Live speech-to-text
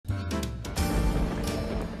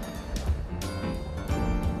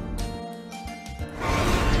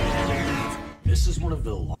one of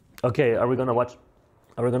the Okay, are we gonna watch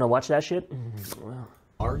that shit?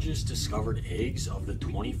 largest discovered eggs of the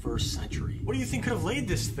 21st century. What do you think could have laid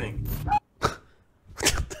this thing?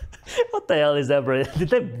 What the hell is that, bro? Did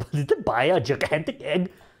they buy a gigantic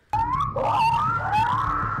egg?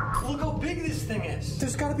 Look how big this thing is.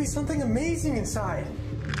 There's got to be something amazing inside.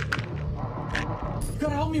 You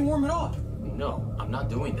gotta help me warm it up. No, I'm not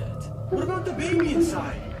doing that. What about the baby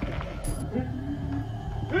inside?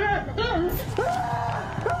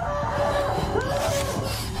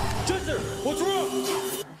 Chester, what's wrong?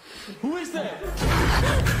 Who is that?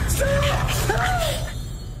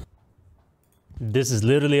 This is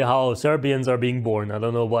literally how Serbians are being born. I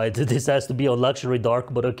don't know why this has to be on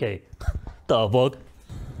LuxuryDark, but okay. The fuck?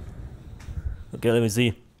 Okay, let me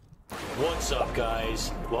see. What's up,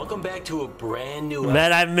 guys? Welcome back to a brand new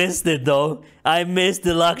Man, I missed it though. I missed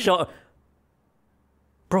the luxury.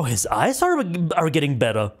 Bro, his eyes are getting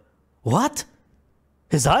better. What?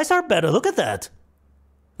 His eyes are better. Look at that.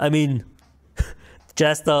 I mean,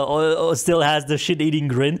 Jesta still has the shit-eating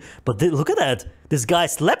grin, but look at that. This guy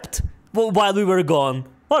slept while we were gone.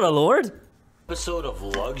 What a lord. episode of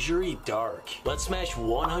LuxuryDark. Let's smash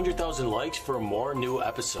 100,000 likes for more new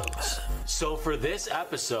episodes. So for this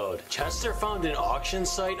episode, Chester found an auction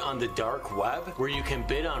site on the dark web where you can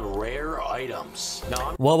bid on rare items.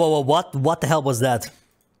 Now, Whoa, what the hell was that?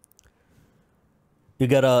 You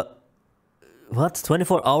got a... What?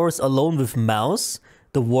 24 hours alone with mouse?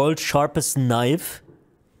 The world's sharpest knife?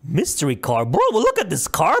 Mystery car? Bro, look at this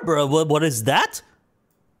car, bro. What is that?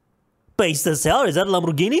 Based as hell? Is that a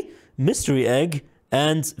Lamborghini? Mystery egg.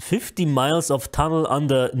 And 50 miles of tunnel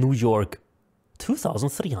under New York.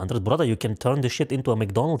 2,300, brother. You can turn this shit into a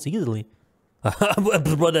McDonald's easily.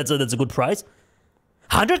 Bro, that's a good price.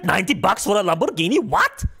 190 bucks for a Lamborghini?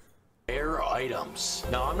 What? rare items.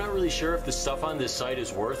 Now, I'm not really sure if the stuff on this site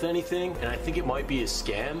is worth anything, and I think it might be a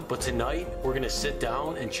scam, but tonight we're gonna sit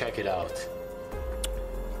down and check it out.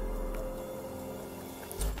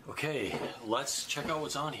 Okay, let's check out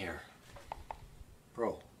what's on here.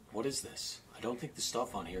 Bro, what is this? I don't think the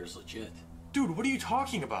stuff on here is legit. Dude, what are you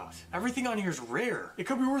talking about? Everything on here is rare. It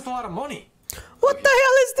could be worth a lot of money. What the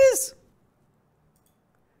hell is this?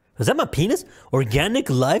 Is that my penis? Organic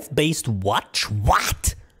life-based watch?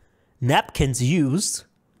 What? Napkins used.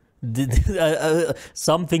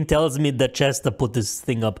 Something tells me that Chester put this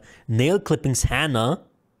thing up. Nail clippings, Hannah.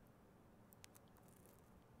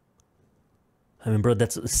 I mean, bro,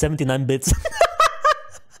 that's 79 bits.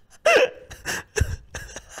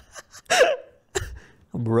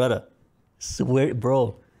 Brother, swear,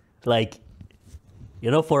 bro, like,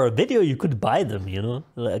 you know, for a video you could buy them, you know,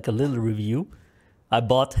 like a little review. I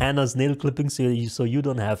bought Hannah's nail clippings so you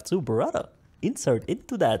don't have to, brother. Insert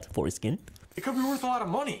into that foreskin. It could be worth a lot of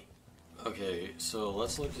money. Okay, so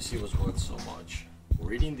let's look to see what's worth so much.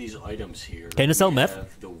 Reading these items here. Can you sell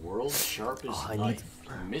meth? The world's sharpest knife,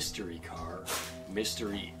 mystery car,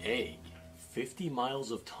 mystery egg, 50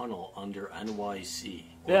 miles of tunnel under NYC,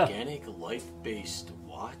 organic life-based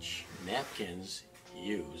watch, napkins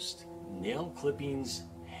used, nail clippings,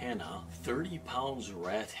 Hannah, 30 pounds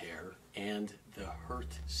rat hair, and the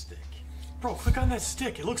hurt stick. Bro, click on that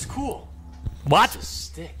stick. It looks cool. What? It's a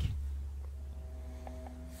stick.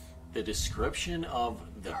 The description of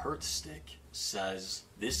the hurt stick says,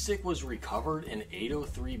 this stick was recovered in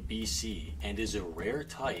 803 BC and is a rare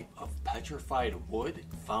type of petrified wood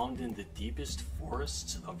found in the deepest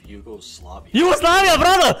forests of Yugoslavia. Yugoslavia,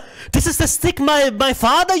 brother! This is the stick my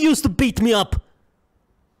father used to beat me up.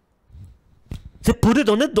 They put it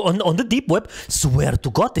on the deep web. Swear to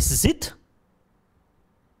God, this is it.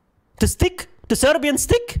 The stick, the Serbian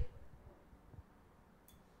stick.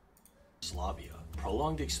 Yugoslavia.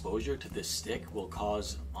 Prolonged exposure to this stick will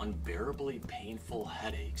cause unbearably painful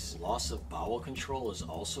headaches. Loss of bowel control is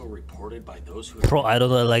also reported by those who... Bro, I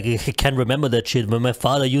don't know, like, I can't remember that shit. When my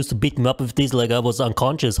father used to beat me up with this, like, I was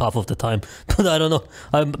unconscious half of the time. But I don't know.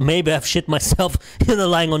 Maybe I've shit myself, you know,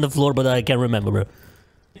 lying on the floor, but I can't remember, bro.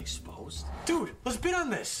 Exposed? Dude, let's bid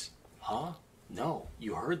on this. Huh? No,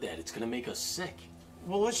 you heard that. It's gonna make us sick.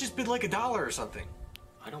 Well, let's just bid like $1 or something.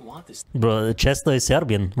 I don't want this. Bro, Chester is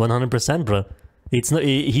Serbian, 100%, bro. It's not.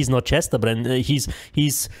 He's not Chester, but he's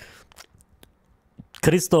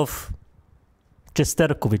Krzysztof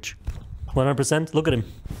Chesterkovic, 100%. Look at him.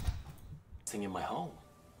 Thing in my home.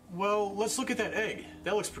 Well, let's look at that egg.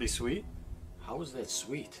 That looks pretty sweet. How is that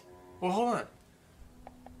sweet? Well, hold on.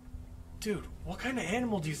 Dude, what kind of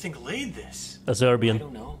animal do you think laid this? A Serbian. I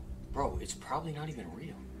don't know. Bro, it's probably not even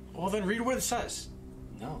real. Well, then read what it says.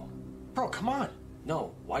 No. Bro, come on.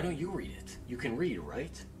 No, why don't you read it? You can read,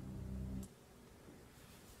 right?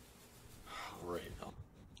 Right.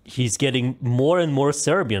 He's getting more and more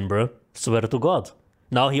Serbian, bro. Swear to God.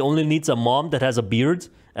 Now he only needs a mom that has a beard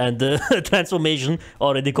and the transformation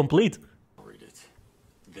already complete.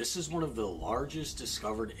 This is one of the largest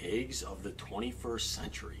discovered eggs of the 21st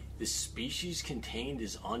century. The species contained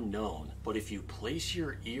is unknown, but if you place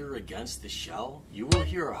your ear against the shell, you will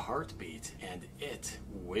hear a heartbeat and it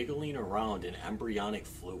wiggling around in embryonic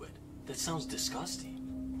fluid. That sounds disgusting.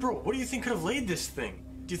 Bro, what do you think could have laid this thing?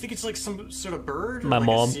 Do you think it's like some sort of bird or My like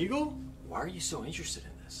mom. a seagull? Why are you so interested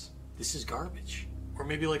in this? This is garbage. Or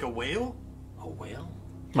maybe like a whale? A whale?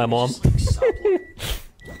 My mom. Just, like, stop looking.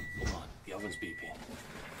 Hold on, the oven's beeping.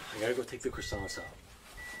 I gotta go take the croissants out.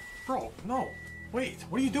 Bro, no. Wait,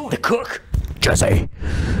 what are you doing? The cook! Jesse,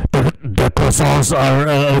 the croissants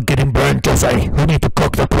are getting burnt, Jesse. We need to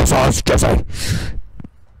cook the croissants, Jesse.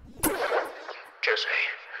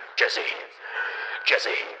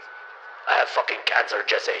 Jesse, I have fucking cancer,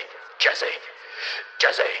 Jesse.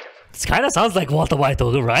 This kind of sounds like Walter White,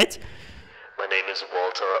 though, right? My name is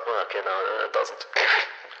Walter. Okay, no, it doesn't.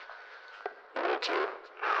 Walter.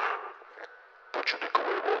 Put your dick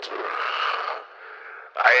away, Walter.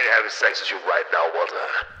 I ain't having sex with you right now,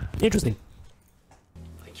 Walter. Interesting.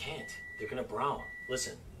 I can't. They're gonna brown.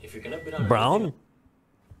 Listen, if you're gonna bid on Brown?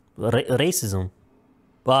 Racism.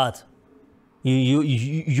 What?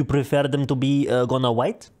 You prefer them to be gonna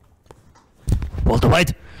white? Walter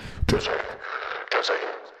White? Jesse,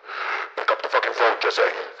 pick up the fucking phone, Jesse.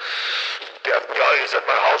 The FBI is at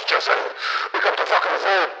my house, Jesse. Pick up the fucking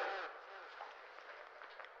phone.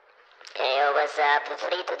 Hey, what's up?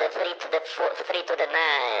 Free to the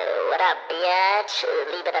night. What up, bitch?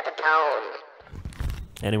 Leave it at the tone.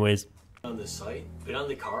 Anyways. on this site, bid on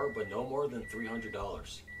the car, but no more than $300.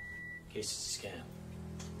 In case it's a scam.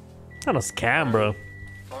 Not a scam, bro.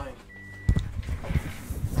 Fine.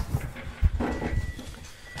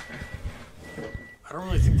 I don't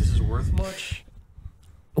really think this is worth much.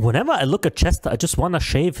 Whenever I look at Chester, I just want to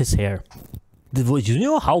shave his hair. You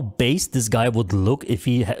know how base this guy would look if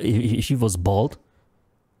he was bald?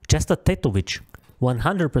 Chester Tetovic,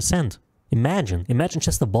 100%. Imagine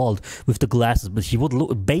Chester bald with the glasses, but he would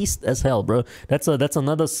look based as hell, bro. That's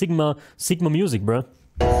another Sigma music, bro.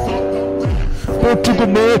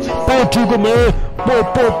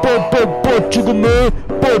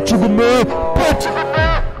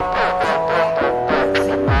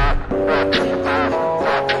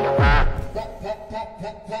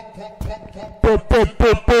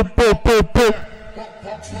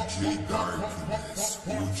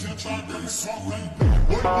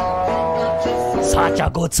 Such a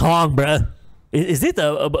good song, bro. Is it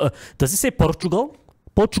does it say Portugal?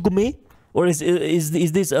 Portuguese? Or is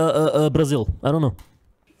this Brazil? I don't know.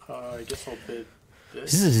 I guess I'll bid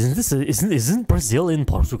this. Isn't Brazil in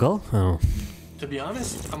Portugal? Oh. To be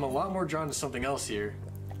honest, I'm a lot more drawn to something else here.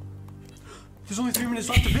 There's only 3 minutes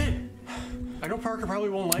left to bid. I know Parker probably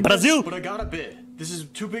won't like Brazil, this, but I gotta bid. This is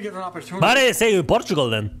too big of an opportunity. But I say Portugal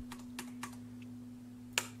then.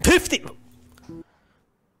 50.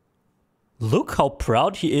 Look how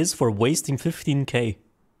proud he is for wasting 15k.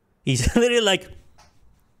 He's literally like.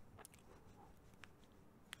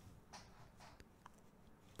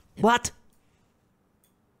 What?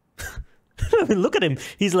 I mean, look at him.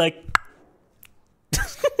 He's like.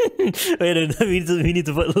 Wait, we need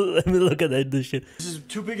to let me look at this shit. This is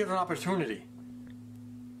too big of an opportunity.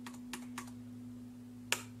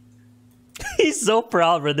 He's so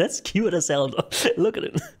proud, bro. That's cute as hell, though. Look at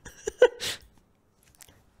him.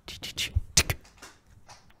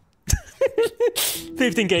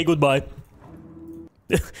 15k, goodbye.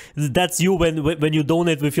 That's you when you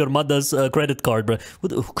donate with your mother's credit card, bro.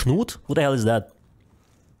 Knut? What the hell is that?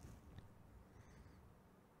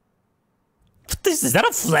 Is that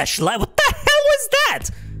a flashlight? What the hell was that?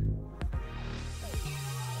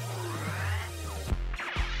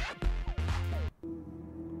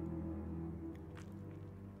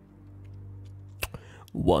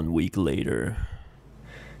 One week later.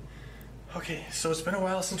 Okay, so it's been a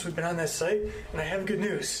while since we've been on that site, and I have good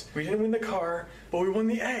news. We didn't win the car, but we won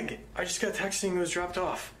the egg. I just got a text saying it was dropped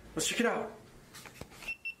off. Let's check it out.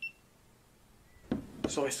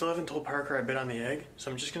 So I still haven't told Parker I bid on the egg,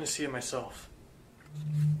 so I'm just gonna see it myself.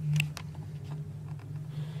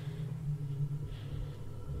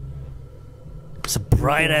 It's a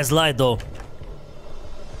bright ass light, though.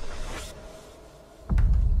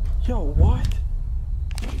 Yo, what?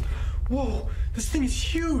 Whoa, this thing is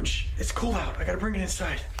huge. It's cold out. I gotta bring it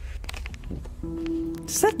inside.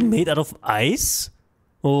 Is that made out of ice?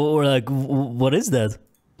 Or like, what is that?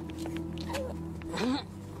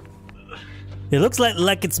 It looks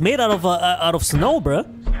like it's made out of snow, bruh.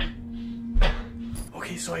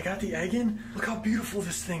 Okay, so I got the egg in. Look how beautiful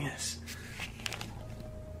this thing is.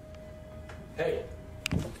 Hey,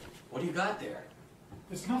 what do you got there?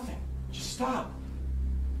 There's nothing. Just stop.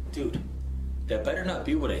 Dude, that better not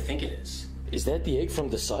be what I think it is. Is that the egg from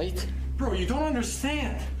the site? Bro, you don't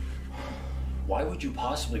understand. Why would you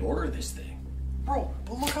possibly order this thing? Bro,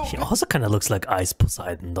 but look how... He also kind of looks like Ice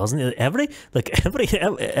Poseidon, doesn't he?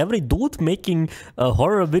 Every dude making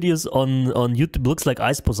horror videos on YouTube looks like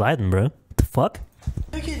Ice Poseidon, bro. What the fuck?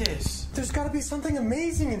 Look at this. There's got to be something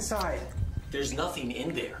amazing inside. There's nothing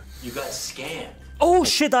in there. You got scammed. Oh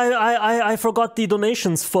shit! I forgot the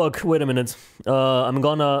donations. Fuck. Wait a minute. I'm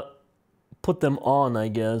gonna put them on, I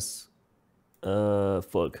guess.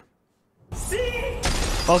 Fuck.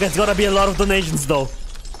 Okay, it's gonna be a lot of donations though.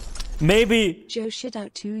 Maybe. Joe shit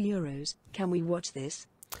out €2. Can we watch this?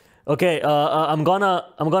 Okay, I'm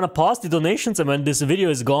gonna pause the donations, and when this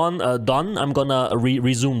video is done, I'm gonna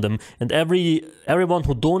resume them, and everyone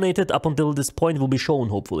who donated up until this point will be shown,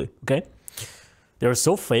 hopefully. Okay? They're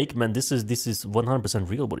so fake, man. This is 100%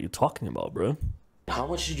 real. What are you talking about, bro? How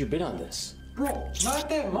much did you bid on this? Bro, not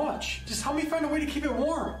that much. Just help me find a way to keep it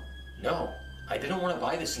warm. No, I didn't want to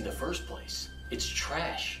buy this in the first place. It's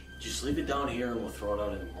trash. Just leave it down here and we'll throw it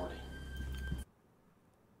out in the morning.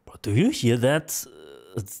 Do you hear that?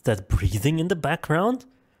 That breathing in the background?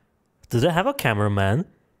 Do they have a cameraman?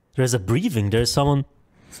 There's a breathing. There's someone.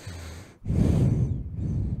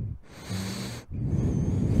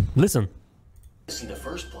 Listen. In the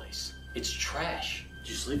first place, it's trash.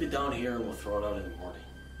 Just leave it down here and we'll throw it out in the morning.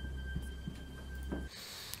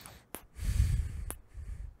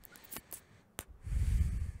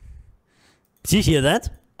 Did you hear that?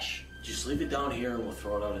 Just leave it down here and we'll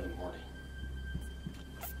throw it out in the morning.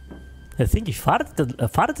 I think he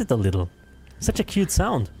farted a little. Such a cute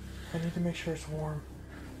sound. I need to make sure it's warm.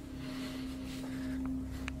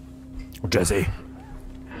 Jesse,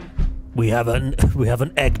 we have an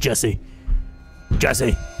egg, Jesse.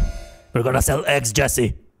 Jesse, we're gonna sell eggs,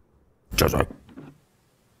 Jesse. Jesse.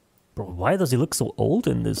 Bro, why does he look so old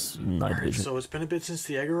in this night vision? So it's been a bit since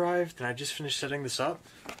the egg arrived, and I just finished setting this up.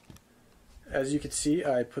 As you can see,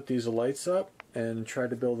 I put these lights up and tried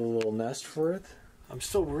to build a little nest for it. I'm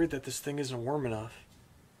still worried that this thing isn't warm enough.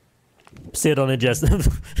 Sit on it, Jester.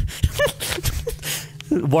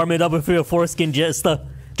 Warm it up with your foreskin, Jester.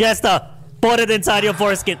 Jester, put it inside your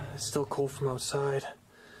foreskin. It's still cold from outside.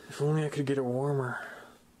 If only I could get it warmer.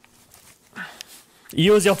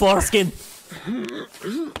 Use your foreskin.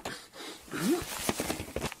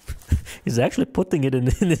 He's actually putting it in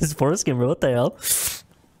his foreskin, bro. What the hell?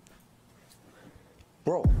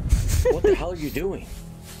 Bro, what the hell are you doing?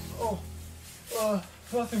 Oh,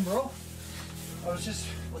 nothing, bro. I was just...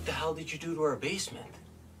 What the hell did you do to our basement?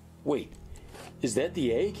 Wait, is that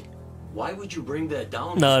the egg? Why would you bring that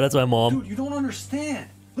down? No, that's my mom. Dude, you don't understand.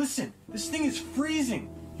 Listen, this thing is freezing.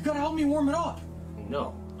 You gotta help me warm it up.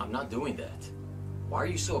 No, I'm not doing that. Why are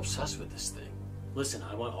you so obsessed with this thing? Listen,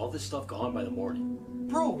 I want all this stuff gone by the morning.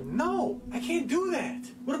 Bro, no, I can't do that.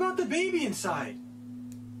 What about the baby inside?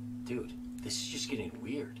 Dude, this is just getting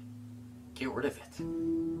weird. Get rid of it.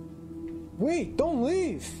 Wait, don't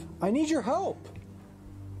leave. I need your help.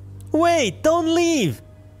 Wait, don't leave.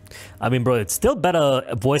 I mean, bro, it's still better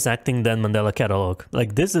voice acting than Mandela Catalog.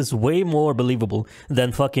 Like, this is way more believable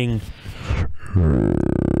than fucking...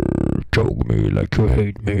 Choke me like you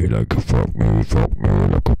hate me, like you fuck me, like you choke me,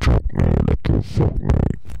 like you fuck me.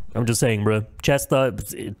 I'm just saying, bro. Chester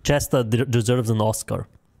deserves an Oscar.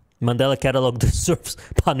 Mandela Catalog deserves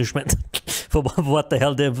punishment for what the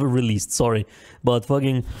hell they've released. Sorry, but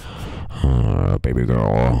fucking baby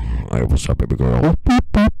girl, hey, what's up, baby girl?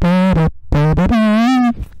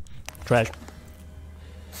 Trash.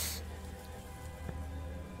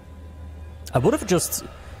 I would have just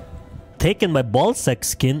taken my ballsack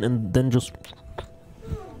skin and then just...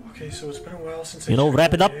 Okay, so it's been a while since You know,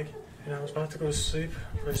 wrap it up. And I was about to go to sleep,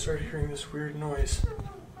 but I started hearing this weird noise.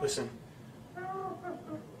 Listen.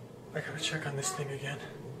 I gotta check on this thing again.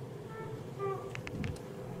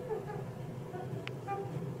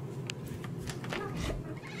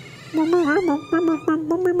 What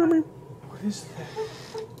is that?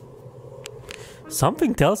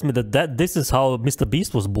 Something tells me that this is how Mr.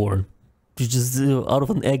 Beast was born. He's just out of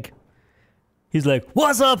an egg. He's like,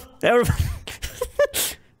 what's up, everybody?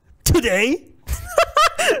 Today?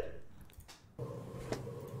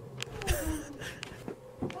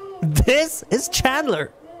 This is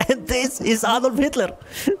Chandler. And this is Adolf Hitler.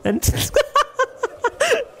 And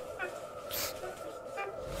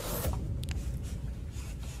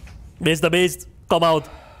Mr. Beast, come out.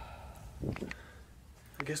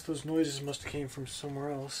 I guess those noises must have came from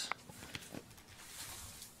somewhere else.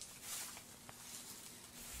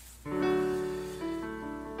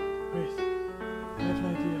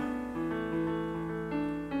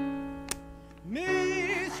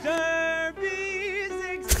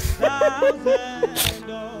 Oh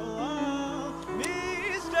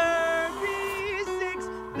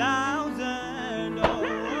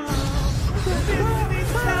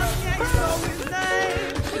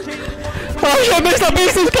shit, Mr.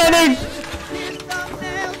 Beast is coming!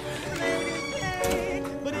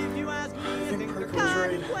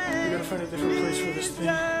 Find a different place for this thing.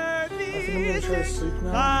 I think I'm gonna try to sleep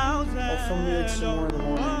now. I'll film the egg some more in the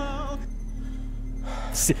morning.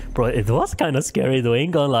 See, bro, it was kind of scary though,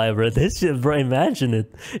 ain't gonna lie, bro. This shit, bro, imagine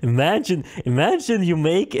it. Imagine you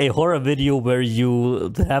make a horror video where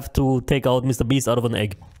you have to take out Mr. Beast out of an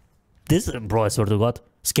egg. This, bro, I swear to God,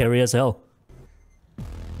 scary as hell.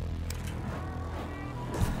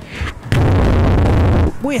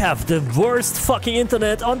 We have the worst fucking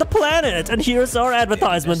internet on the planet, and here's our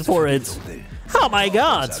advertisement for it. Oh my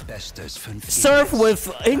god! Surf with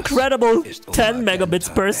incredible 10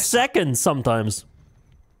 megabits per second sometimes.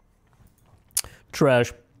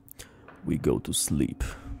 Trash. We go to sleep.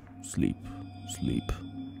 Sleep. Sleep.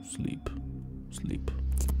 Sleep. Sleep.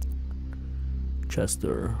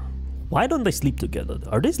 Chester. Why don't they sleep together?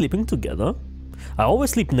 Are they sleeping together? I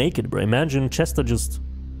always sleep naked, bro. Imagine Chester just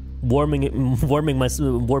warming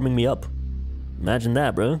me up. Imagine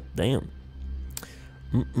that, bro. Damn.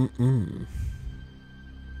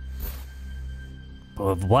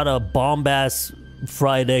 But what a bomb-ass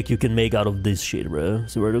fried egg you can make out of this shit, bro.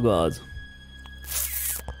 Swear to God.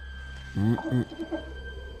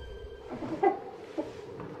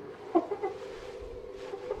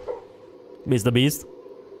 Mr. Beast.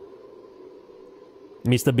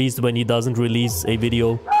 Mr. Beast when he doesn't release a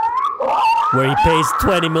video where he pays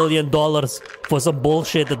 $20 million for some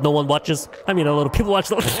bullshit that no one watches. I mean, a lot of people watch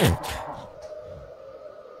them.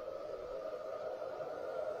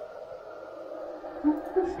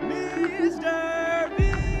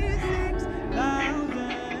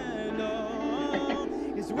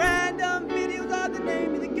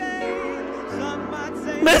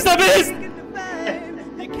 Mr. Beast!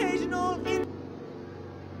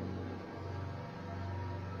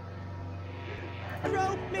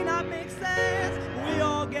 May not make sense. We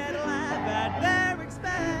all get a laugh at their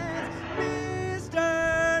expense.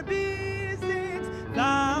 Mr. B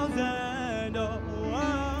 6000. Oh.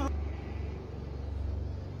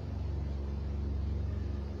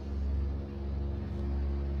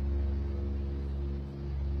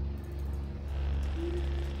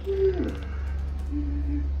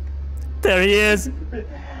 There he is.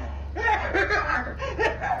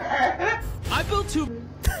 I built two.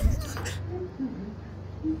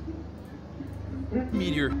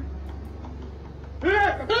 Meteor.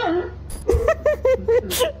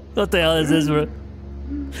 What the hell is this, bro?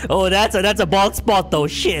 Oh, that's a bald spot though.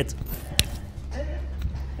 Shit.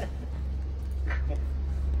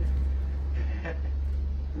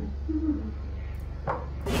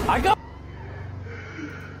 I got.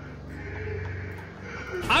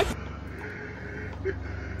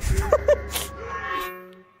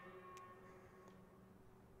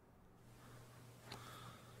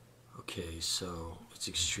 Okay, so it's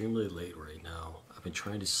extremely late right now. I've been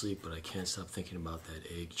trying to sleep, but I can't stop thinking about that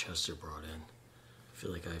egg Chester brought in. I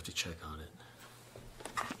feel like I have to check on it.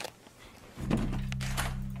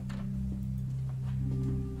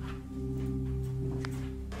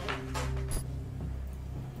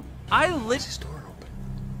 I lit Is this door open?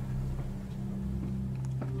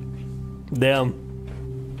 Damn.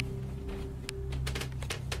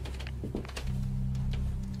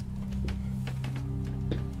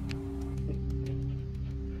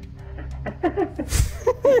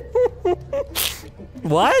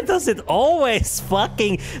 Why does it always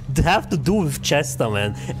fucking have to do with Chester,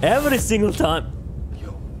 man? Every single time. Yo,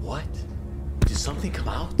 what? Did something come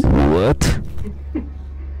out? What?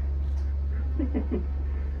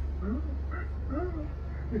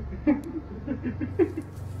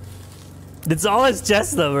 It's always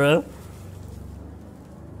Chester, bro.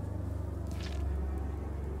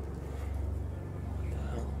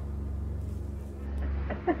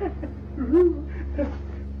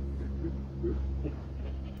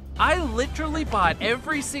 I literally bought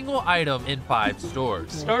every single item in 5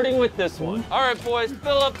 stores. Starting with this one. All right, boys,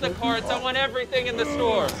 fill up the carts. I want everything in the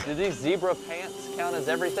store. Do these zebra pants count as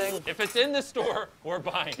everything? If it's in the store, we're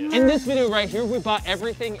buying it. In this video right here, we bought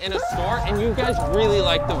everything in a store, and you guys really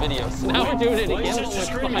liked the video. So now we're doing it again with 5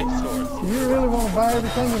 stores. You really want to buy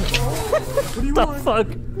everything in the store? What do you The want? fuck?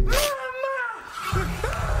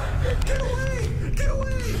 Get away! Get away!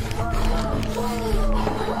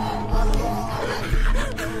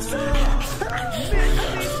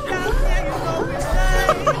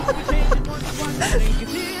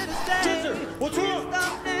 What's wrong?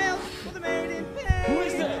 Who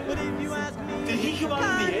is that? Did he come out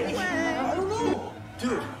of the egg?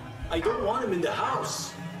 Dude, I don't want him in the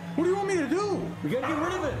house. What do you want me to do? We gotta get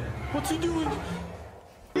rid of him. What's he doing?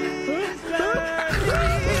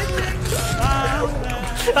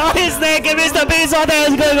 Oh, he's naked, Mr. Beast! What the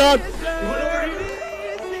hell is going on?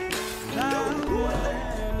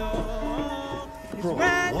 Bro,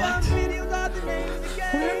 what? What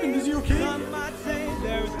happened? Is he okay?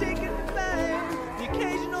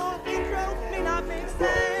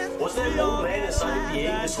 Was that old man inside of the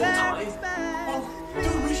egg this whole time? Oh,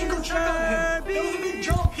 dude, we should go check on him. That was a big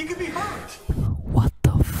jump. He could be hurt. What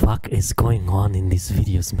the fuck is going on in these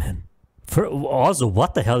videos, man? Also,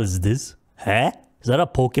 what the hell is this? Huh? Is that a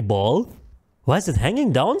Pokeball? Why is it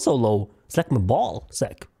hanging down so low? It's like my ball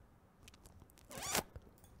sack.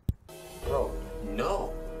 Bro,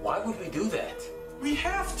 no. Why would we do that? We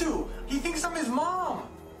have to. He thinks I'm his mom.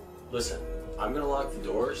 Listen, I'm gonna lock the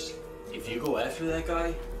doors. If you go after that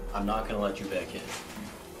guy, I'm not gonna let you back in.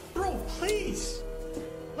 Bro, please.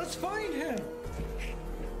 Let's find him.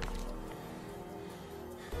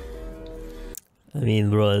 I mean,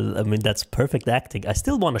 bro, that's perfect acting. I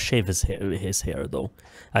still want to shave his hair, though.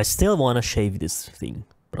 I still want to shave this thing,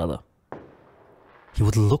 brother. He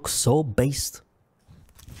would look so based.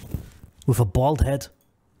 With a bald head.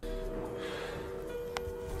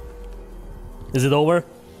 Is it over?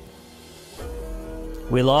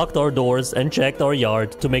 We locked our doors and checked our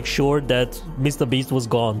yard to make sure that Mr. Beast was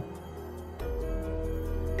gone.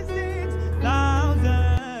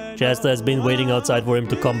 Chester has been waiting outside for him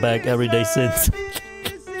to come back every day since.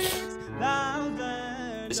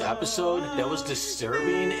 This episode, that was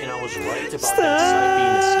disturbing, and I was right about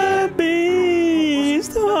that site being a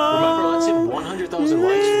scam. Remember, let's hit 100,000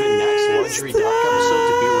 likes for the next LuxuryDark episode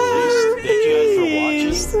to be released. Thank you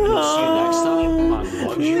guys for watching, and we'll see you next time on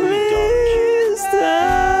LuxuryDark.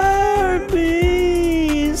 Mr.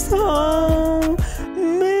 Beast, oh,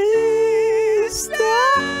 Mr.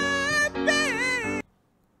 Beast.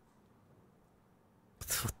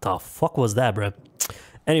 What the fuck was that, bro?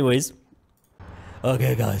 Anyways.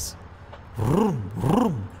 Okay, guys.